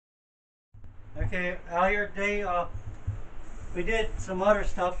Okay, out here today, we did some other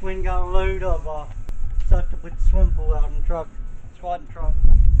stuff. We got a load of stuff to put the swim pool out in the truck, squatting truck.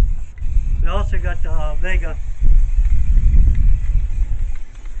 We also got the Vega.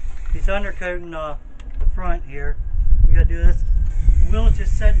 He's undercoating the front here. We got to do this. The wheel's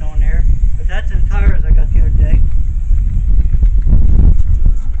just sitting on there, but that's in tires I got the other day.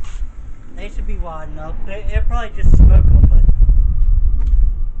 They should be wide enough. It'll probably just smoke them, but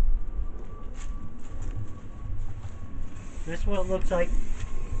this is what it looks like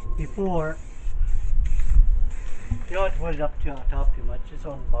before. You don't have to put it up to on top too much, just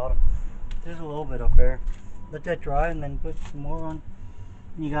on the bottom. There's a little bit up there. Let that dry and then put some more on.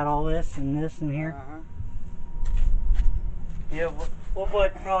 You got all this and this in here. Yeah, we'll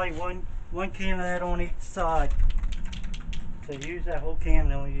put probably one can of that on each side. So use that whole can,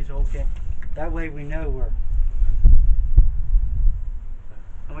 then we'll use the whole can. That way we know where.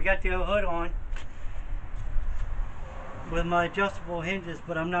 And we got the old hood on with my adjustable hinges,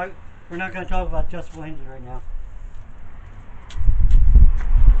 but we're not going to talk about adjustable hinges right now.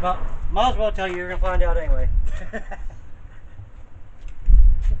 But might as well tell you, you're going to find out anyway.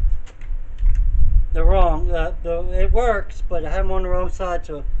 They're wrong. It works, but I have them on the wrong side,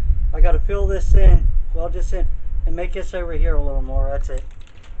 so I got to fill this in, weld this in, and make this over here a little more. That's it.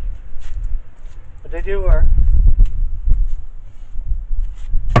 But they do work.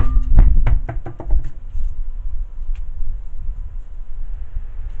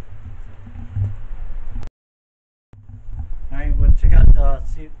 Alright, we'll check out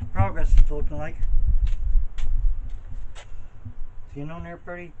see what the progress is looking like. It's getting on there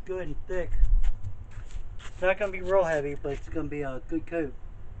pretty good and thick. It's not going to be real heavy, but it's going to be a good coat.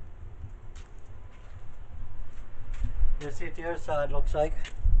 Let's see what the other side looks like.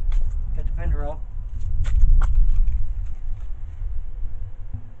 Got the fender roll.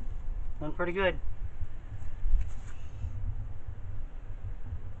 Looking pretty good.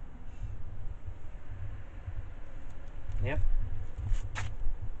 Yep.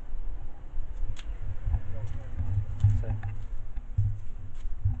 So,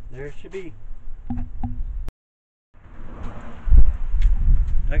 there it should be.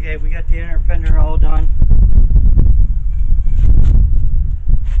 Okay, we got the inner fender all done.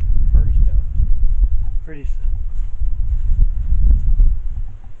 Pretty stuff.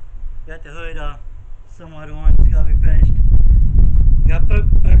 Got the hood somewhat on. It's got to be finished. Got both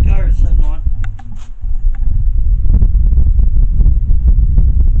tires sitting on.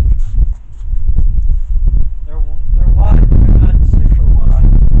 They're wide. They're not super wide.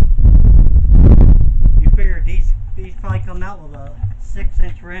 You figure these probably come out with a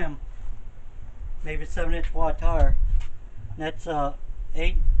 6-inch rim, maybe a 7-inch wide tire. That's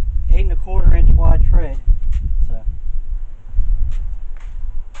 8 1/4 inch wide tread. So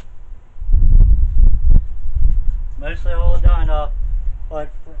mostly all done. But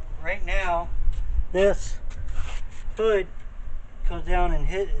right now, this hood comes down and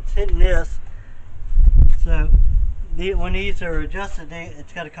it's hitting this. So when these are adjusted,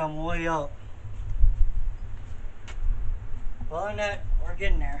 it's got to come way up. Well, other than that, we're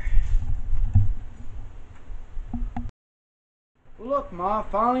getting there. Well, look, Ma,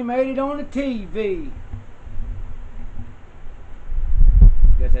 finally made it on the TV.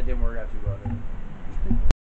 Guess that didn't work out too well, did it?